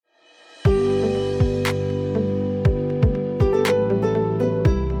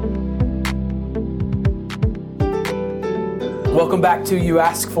Welcome back to You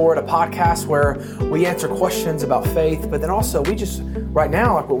Ask For It, a podcast where we answer questions about faith, but then also right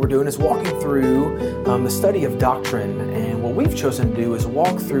now, like what we're doing is walking through the study of doctrine. And what we've chosen to do is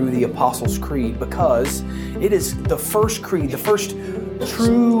walk through the Apostles' Creed because it is the first creed, the first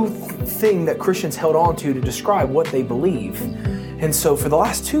true thing that Christians held on to describe what they believe. And so for the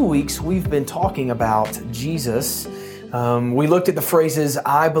last 2 weeks, we've been talking about Jesus. We looked at the phrases,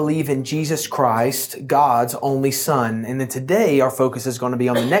 I believe in Jesus Christ, God's only Son. And then today our focus is going to be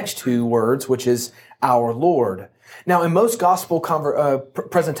on the next two words, which is our Lord. Now, in most gospel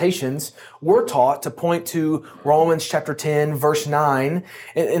presentations, we're taught to point to Romans chapter 10, verse 9,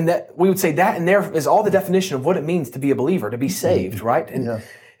 and that we would say that in there is all the definition of what it means to be a believer, to be saved, right? And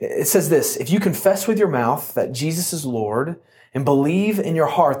it says this, if you confess with your mouth that Jesus is Lord and believe in your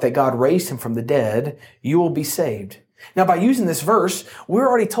heart that God raised him from the dead, you will be saved. Now, by using this verse, we've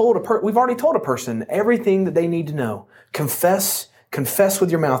already told a person everything that they need to know. Confess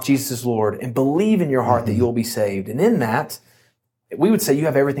with your mouth Jesus is Lord and believe in your heart that you'll be saved. And in that, we would say you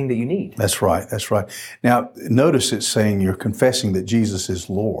have everything that you need. That's right. That's right. Now, notice it's saying you're confessing that Jesus is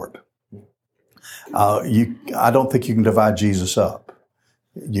Lord. I don't think you can divide Jesus up.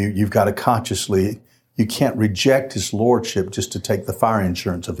 You've got to consciously, you can't reject his lordship just to take the fire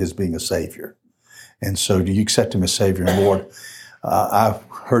insurance of his being a savior. And so do you accept him as Savior and Lord? I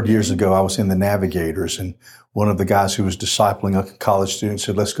heard years ago, I was in the Navigators, and one of the guys who was discipling a college student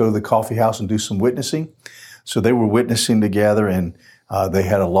said, let's go to the coffee house and do some witnessing. So they were witnessing together, and they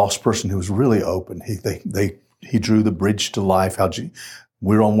had a lost person who was really open. He drew the bridge to life, how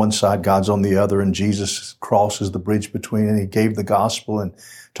we're on one side, God's on the other, and Jesus crosses the bridge between, and he gave the gospel and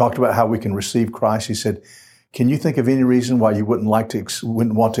talked about how we can receive Christ. He said, can you think of any reason why you wouldn't want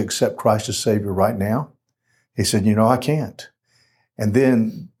to accept Christ as Savior right now? He said, I can't. And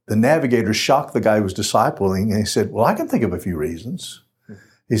then the Navigator shocked the guy who was discipling, and he said, well, I can think of a few reasons.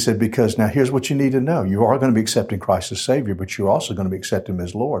 He said, because now here's what you need to know. You are going to be accepting Christ as Savior, but you're also going to be accepting him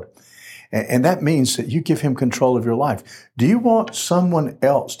as Lord. And that means that you give him control of your life. Do you want someone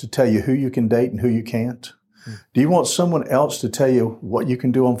else to tell you who you can date and who you can't? Do you want someone else to tell you what you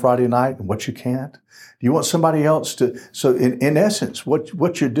can do on Friday night and what you can't? Do you want somebody else to, so in essence,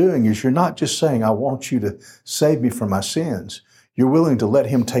 what you're doing is you're not just saying, I want you to save me from my sins. You're willing to let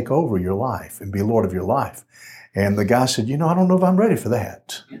him take over your life and be Lord of your life. And the guy said, I don't know if I'm ready for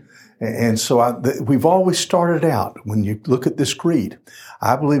that. And so we've always started out, when you look at this creed,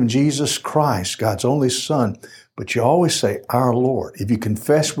 I believe in Jesus Christ, God's only Son, but you always say, our Lord. If you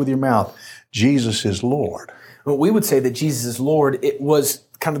confess with your mouth, Jesus is Lord. Well, we would say that Jesus is Lord. It was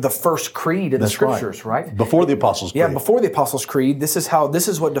kind of the first creed in the Scriptures, right? Before the Apostles' Creed. Yeah, before the Apostles' Creed, this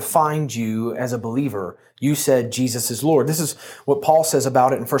is what defined you as a believer. You said Jesus is Lord. This is what Paul says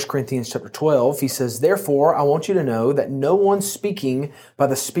about it in 1 Corinthians chapter 12. He says, therefore, I want you to know that no one speaking by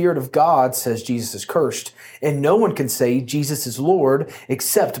the Spirit of God says Jesus is cursed, and no one can say Jesus is Lord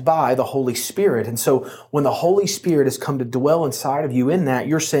except by the Holy Spirit. And so when the Holy Spirit has come to dwell inside of you in that,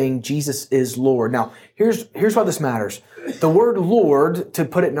 you're saying Jesus is Lord. Now, here's why this matters. The word Lord, to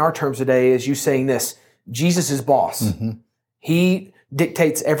put it in our terms today, is you saying this, Jesus is boss. Mm-hmm. He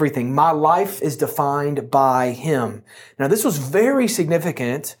dictates everything. My life is defined by him. Now, this was very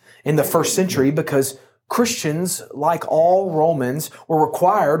significant in the first century because Christians, like all Romans, were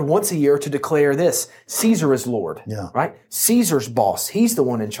required once a year to declare this, Caesar is Lord, right? Caesar's boss. He's the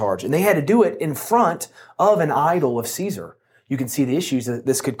one in charge. And they had to do it in front of an idol of Caesar. You can see the issues that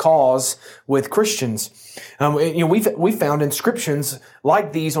this could cause with Christians. We found inscriptions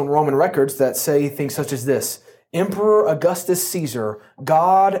like these on Roman records that say things such as this, Emperor Augustus Caesar,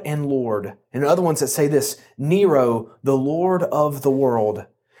 God and Lord. And other ones that say this, Nero, the Lord of the world.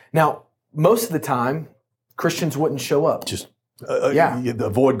 Now, most of the time, Christians wouldn't show up. Just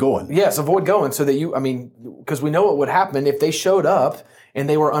avoid going. Yes, avoid going so that because we know what would happen if they showed up and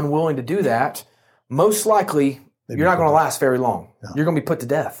they were unwilling to do that, most likely you're not going to last very long. No. You're going to be put to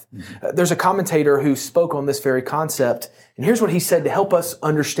death. Mm-hmm. There's a commentator who spoke on this very concept, and here's what he said to help us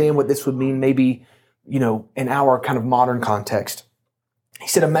understand what this would mean maybe, in our kind of modern context. He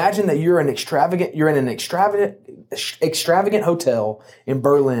said, imagine that you're in an extravagant hotel in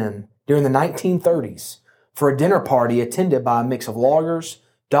Berlin during the 1930s for a dinner party attended by a mix of lawyers,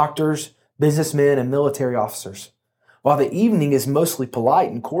 doctors, businessmen, and military officers. While the evening is mostly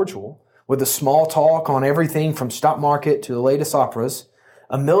polite and cordial, with a small talk on everything from stock market to the latest operas,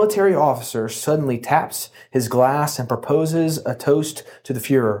 a military officer suddenly taps his glass and proposes a toast to the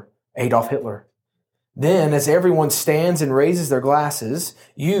Führer, Adolf Hitler. Then, as everyone stands and raises their glasses,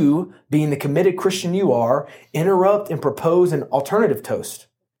 you, being the committed Christian you are, interrupt and propose an alternative toast.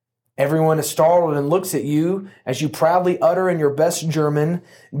 Everyone is startled and looks at you as you proudly utter in your best German,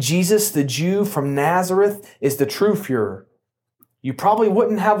 Jesus the Jew from Nazareth is the true Führer. You probably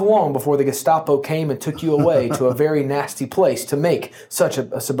wouldn't have long before the Gestapo came and took you away to a very nasty place to make such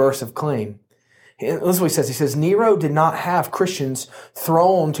a subversive claim. Listen what he says. He says, Nero did not have Christians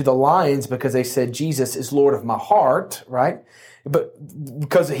thrown to the lions because they said, Jesus is Lord of my heart, right? But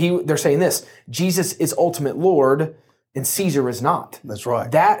because they're saying this, Jesus is ultimate Lord and Caesar is not. That's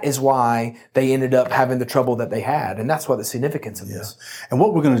right. That is why they ended up having the trouble that they had. And that's what the significance of this. And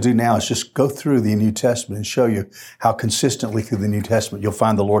what we're going to do now is just go through the New Testament and show you how consistently through the New Testament you'll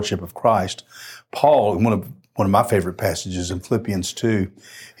find the Lordship of Christ. Paul, one of my favorite passages in Philippians 2,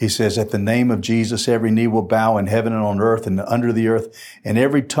 he says, at the name of Jesus, every knee will bow in heaven and on earth and under the earth, and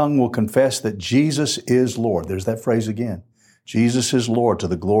every tongue will confess that Jesus is Lord. There's that phrase again. Jesus is Lord to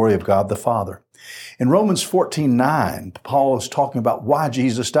the glory of God the Father. In Romans 14:9, Paul is talking about why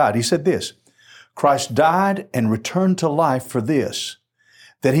Jesus died. He said this, Christ died and returned to life for this,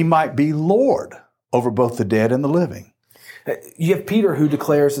 that he might be Lord over both the dead and the living. You have Peter who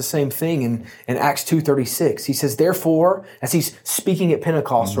declares the same thing in Acts 2:36. He says, therefore, as he's speaking at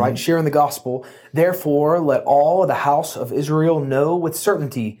Pentecost, right, sharing the gospel, therefore let all of the house of Israel know with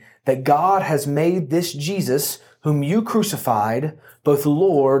certainty that God has made this Jesus, whom you crucified, both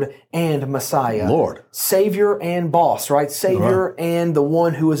Lord and Messiah. Lord. Savior and boss, right? Savior Right. and the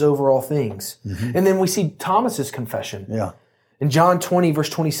one who is over all things. And then we see Thomas's confession. Yeah. In John 20, verse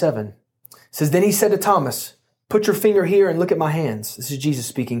 27, it says, then he said to Thomas, put your finger here and look at my hands. This is Jesus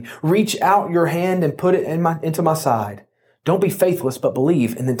speaking. Reach out your hand and put it into my side. Don't be faithless, but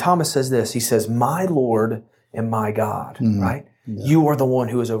believe. And then Thomas says this. He says, my Lord and my God, right? Yeah. You are the one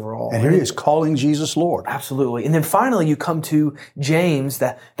who is over all. And here he is calling Jesus Lord. Absolutely. And then finally you come to James,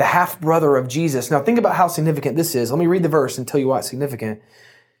 the half-brother of Jesus. Now think about how significant this is. Let me read the verse and tell you why it's significant.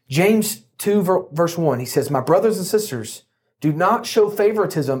 James 2 verse 1, he says, my brothers and sisters, do not show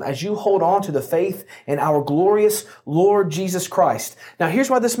favoritism as you hold on to the faith in our glorious Lord Jesus Christ. Now here's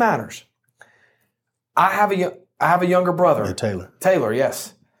why this matters. I have a younger brother. Yeah, Taylor. Taylor,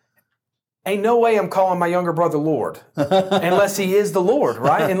 yes. Ain't no way I'm calling my younger brother Lord unless he is the Lord,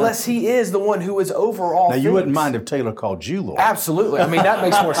 right? Unless he is the one who is over all things. Now, you wouldn't mind if Taylor called you Lord. Absolutely. I mean, that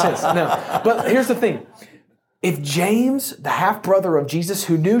makes more sense. No. But here's the thing. If James, the half-brother of Jesus,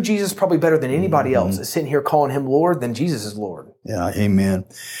 who knew Jesus probably better than anybody else, is sitting here calling him Lord, then Jesus is Lord. Yeah, amen.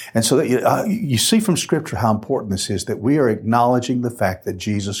 And so you see from Scripture how important this is, that we are acknowledging the fact that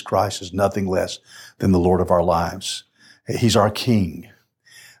Jesus Christ is nothing less than the Lord of our lives. He's our King.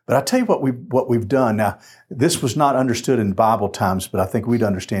 But I tell you what we've done. Now, this was not understood in Bible times, but I think we'd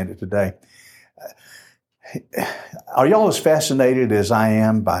understand it today. Are y'all as fascinated as I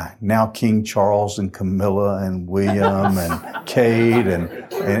am by now King Charles and Camilla and William and Kate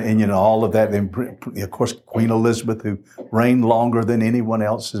and you know, all of that? And of course, Queen Elizabeth, who reigned longer than anyone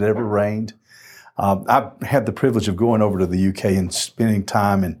else has ever reigned. I've had the privilege of going over to the UK and spending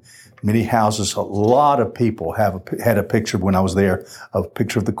time in many houses. A lot of people had a picture when I was there, a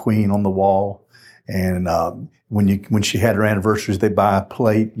picture of the Queen on the wall. And when she had her anniversaries, they buy a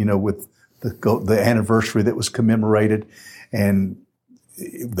plate, you know, with the anniversary that was commemorated, and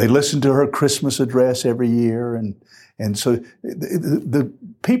they listened to her Christmas address every year, and so the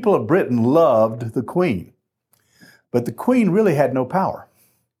people of Britain loved the Queen, but the Queen really had no power,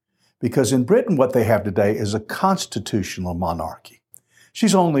 because in Britain what they have today is a constitutional monarchy.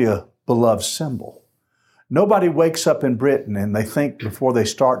 She's only a beloved symbol. Nobody wakes up in Britain and they think before they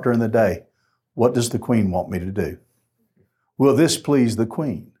start during the day, what does the Queen want me to do? Will this please the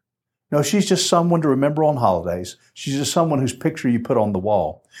Queen? No, she's just someone to remember on holidays. She's just someone whose picture you put on the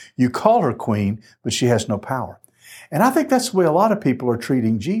wall. You call her Queen, but she has no power. And I think that's the way a lot of people are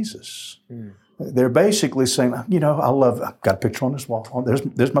treating Jesus. They're basically saying, you know, I've got a picture on this wall. Oh,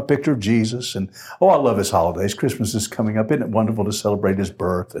 there's my picture of Jesus. And, oh, I love his holidays. Christmas is coming up. Isn't it wonderful to celebrate his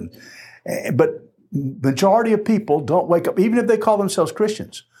birth? But majority of people don't wake up, even if they call themselves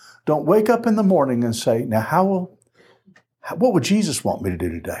Christians, don't wake up in the morning and say, now, what would Jesus want me to do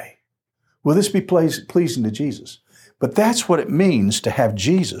today? Will this be pleasing to Jesus? But that's what it means to have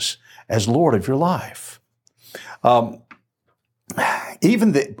Jesus as Lord of your life.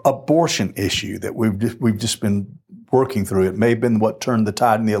 Even the abortion issue that we've just been working through, it may have been what turned the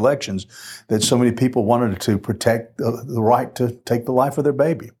tide in the elections, that so many people wanted to protect the right to take the life of their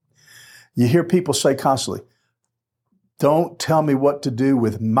baby. You hear people say constantly, don't tell me what to do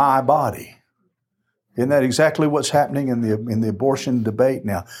with my body. Isn't that exactly what's happening in the abortion debate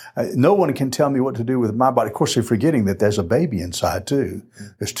now? No one can tell me what to do with my body. Of course, they're forgetting that there's a baby inside too.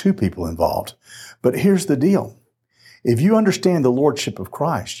 There's two people involved. But here's the deal. If you understand the lordship of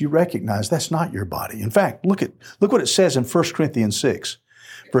Christ, you recognize that's not your body. In fact, look what it says in 1 Corinthians 6,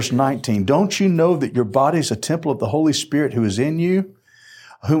 verse 19. Don't you know that your body is a temple of the Holy Spirit who is in you,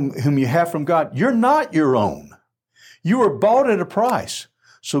 whom you have from God? You're not your own. You were bought at a price.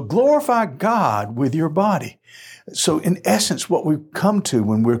 So glorify God with your body. So in essence, what we come to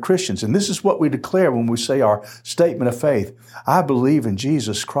when we're Christians, and this is what we declare when we say our statement of faith, I believe in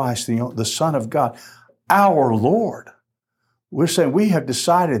Jesus Christ, the Son of God, our Lord. We're saying we have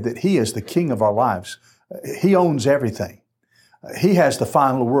decided that He is the King of our lives. He owns everything. He has the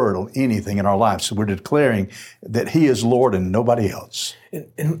final word on anything in our lives. So we're declaring that He is Lord and nobody else.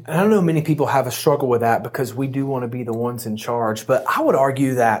 And I don't know many people have a struggle with that because we do want to be the ones in charge. But I would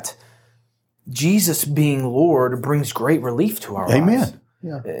argue that Jesus being Lord brings great relief to our lives.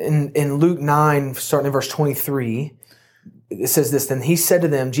 Yeah. In Luke 9, starting in verse 23, it says this, Then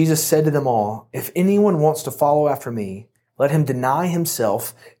Jesus said to them all, if anyone wants to follow after me, let him deny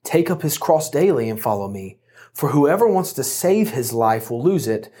himself, take up his cross daily and follow me. For whoever wants to save his life will lose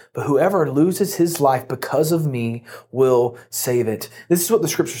it, but whoever loses his life because of me will save it. This is what the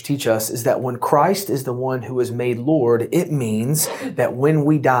scriptures teach us, is that when Christ is the one who is made Lord, it means that when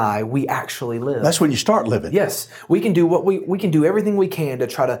we die, we actually live. That's when you start living. Yes. We can do we can do everything we can to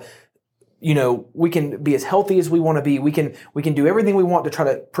try to, we can be as healthy as we want to be. We can do everything we want to try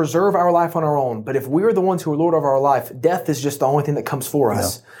to preserve our life on our own. But if we're the ones who are Lord of our life, death is just the only thing that comes for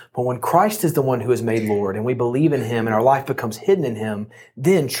us. Yeah. But when Christ is the one who is made Lord and we believe in Him and our life becomes hidden in Him,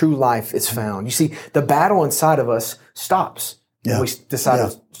 then true life is found. You see, the battle inside of us stops when we decide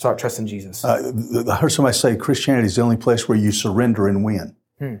to start trusting Jesus. I heard somebody say Christianity is the only place where you surrender and win.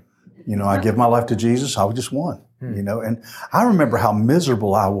 I give my life to Jesus, I just won. And I remember how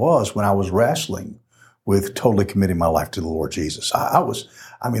miserable I was when I was wrestling with totally committing my life to the Lord Jesus.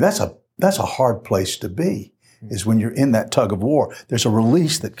 That's a hard place to be, is when you're in that tug of war. There's a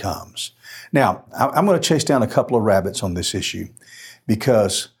release that comes. Now, I'm going to chase down a couple of rabbits on this issue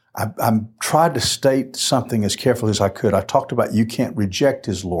because I'm tried to state something as carefully as I could. I talked about you can't reject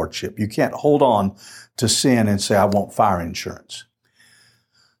His lordship. You can't hold on to sin and say, I want fire insurance.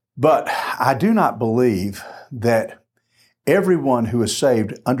 But I do not believe that everyone who is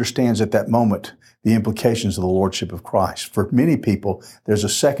saved understands at that moment the implications of the lordship of Christ. For many people, there's a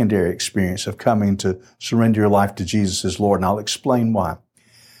secondary experience of coming to surrender your life to Jesus as Lord, and I'll explain why.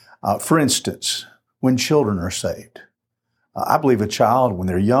 For instance, when children are saved, I believe a child, when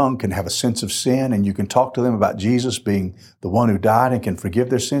they're young, can have a sense of sin, and you can talk to them about Jesus being the one who died and can forgive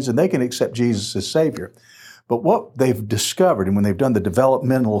their sins, and they can accept Jesus as Savior. But what they've discovered, and when they've done the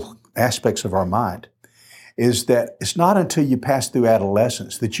developmental aspects of our mind, is that it's not until you pass through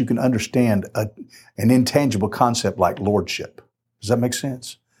adolescence that you can understand an intangible concept like lordship. Does that make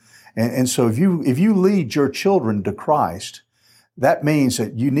sense? And so if you lead your children to Christ, that means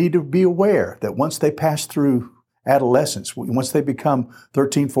that you need to be aware that once they pass through adolescence, once they become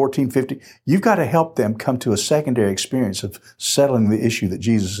 13, 14, 15, you've got to help them come to a secondary experience of settling the issue that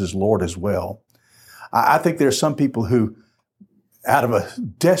Jesus is Lord as well. I think there are some people who, out of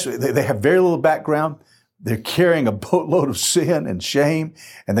they have very little background, they're carrying a boatload of sin and shame,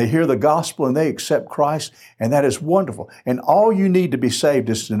 and they hear the gospel and they accept Christ, and that is wonderful. And all you need to be saved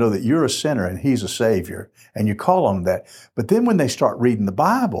is to know that you're a sinner and He's a Savior, and you call on that. But then when they start reading the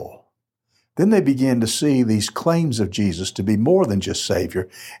Bible, then they begin to see these claims of Jesus to be more than just Savior.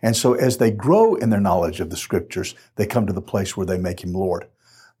 And so as they grow in their knowledge of the Scriptures, they come to the place where they make Him Lord.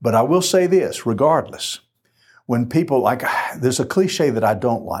 But I will say this, regardless, when people there's a cliche that I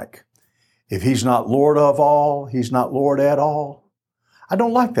don't like. If He's not Lord of all, He's not Lord at all. I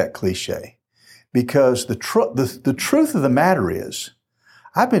don't like that cliche because the truth of the matter is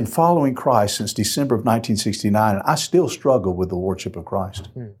I've been following Christ since December of 1969, and I still struggle with the Lordship of Christ.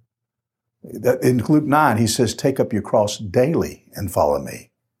 In Luke 9, He says, take up your cross daily and follow me.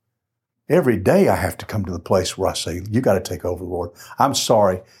 Every day I have to come to the place where I say, you got to take over, Lord. I'm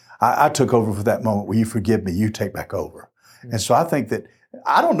sorry. I took over for that moment. Will you forgive me? You take back over. And so I think that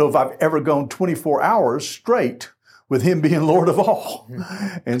I don't know if I've ever gone 24 hours straight with Him being Lord of all.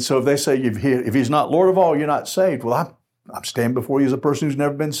 And so if they say, if He's not Lord of all, you're not saved. Well, I'm standing before you as a person who's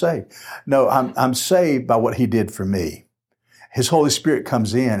never been saved. No, I'm saved by what He did for me. His Holy Spirit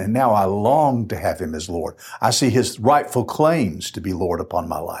comes in, and now I long to have Him as Lord. I see His rightful claims to be Lord upon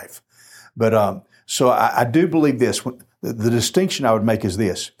my life. But so I do believe this. The distinction I would make is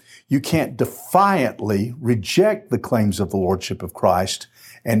this. You can't defiantly reject the claims of the Lordship of Christ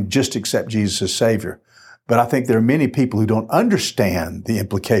and just accept Jesus as Savior. But I think there are many people who don't understand the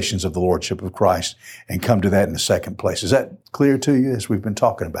implications of the Lordship of Christ and come to that in the second place. Is that clear to you as we've been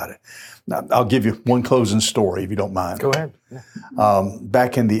talking about it? Now, I'll give you one closing story, if you don't mind. Go ahead.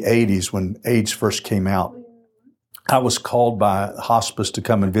 Back in the 80s, when AIDS first came out, I was called by hospice to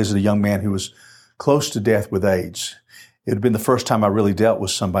come and visit a young man who was close to death with AIDS. It had been the first time I really dealt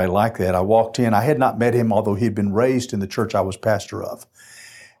with somebody like that. I walked in. I had not met him, although he had been raised in the church I was pastor of.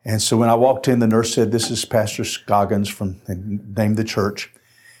 And so when I walked in, the nurse said, "This is Pastor Scoggins and named the church."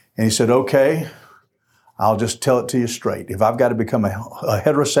 And he said, "Okay, I'll just tell it to you straight. If I've got to become a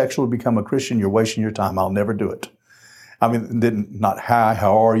heterosexual to become a Christian, you're wasting your time. I'll never do it." I mean, not, "Hi,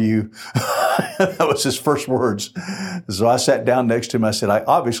 how are you?" That was his first words. So I sat down next to him. I said,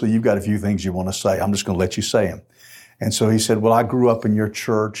 "Obviously, you've got a few things you want to say. I'm just going to let you say them." And so he said, "Well, I grew up in your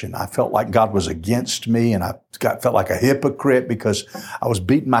church and I felt like God was against me and I felt like a hypocrite because I was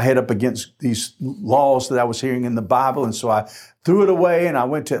beating my head up against these laws that I was hearing in the Bible. And so I threw it away and I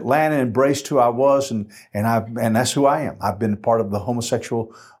went to Atlanta and embraced who I was and that's who I am. I've been part of the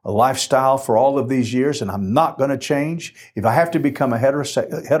homosexual lifestyle for all of these years and I'm not going to change. If I have to become a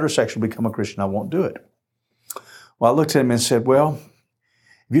heterosexual, become a Christian, I won't do it." Well, I looked at him and said, "Well,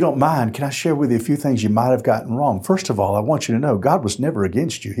 if you don't mind, can I share with you a few things you might have gotten wrong? First of all, I want you to know God was never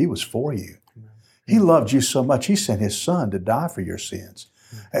against you. He was for you. He loved you so much. He sent His Son to die for your sins.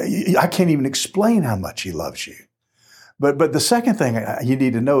 I can't even explain how much He loves you. But the second thing you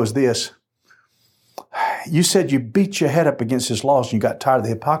need to know is this. You said you beat your head up against His laws and you got tired of the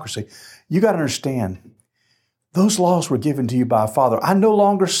hypocrisy. You got to understand, those laws were given to you by a Father. I no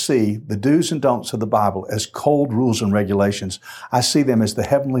longer see the do's and don'ts of the Bible as cold rules and regulations. I see them as the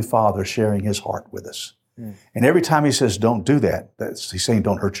Heavenly Father sharing His heart with us. And every time He says, "Don't do that," He's saying,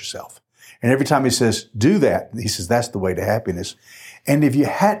 "Don't hurt yourself." And every time He says, "Do that," He says, "That's the way to happiness." And if you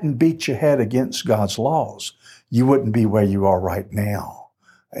hadn't beat your head against God's laws, you wouldn't be where you are right now.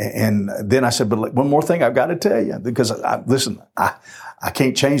 And then I said, "But one more thing I've got to tell you, because listen, I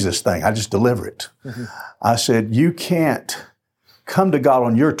can't change this thing. I just deliver it." I said, "You can't come to God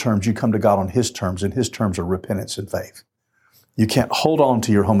on your terms. You come to God on His terms, and His terms are repentance and faith. You can't hold on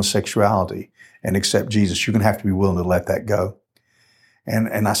to your homosexuality and accept Jesus. You're going to have to be willing to let that go."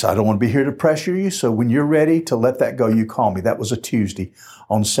 And I said, "I don't want to be here to pressure you. So when you're ready to let that go, you call me." That was a Tuesday.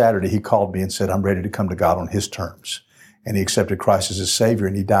 On Saturday, he called me and said, "I'm ready to come to God on His terms." And he accepted Christ as his Savior,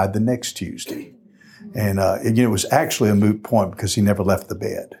 and he died the next Tuesday. And it was actually a moot point because he never left the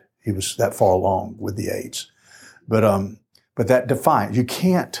bed. He was that far along with the AIDS. But that defines, you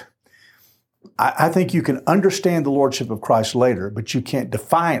can't, I think you can understand the Lordship of Christ later, but you can't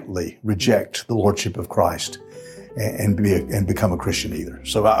defiantly reject the Lordship of Christ and become a Christian either.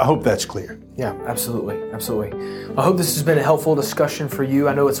 So I hope that's clear. Yeah, absolutely. Absolutely. I hope this has been a helpful discussion for you.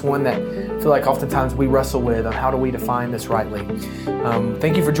 I know it's one that I feel like oftentimes we wrestle with on how do we define this rightly.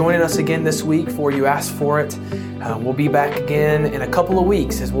 Thank you for joining us again this week for You Asked For It. We'll be back again in a couple of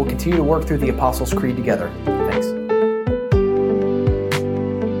weeks as we'll continue to work through the Apostles' Creed together.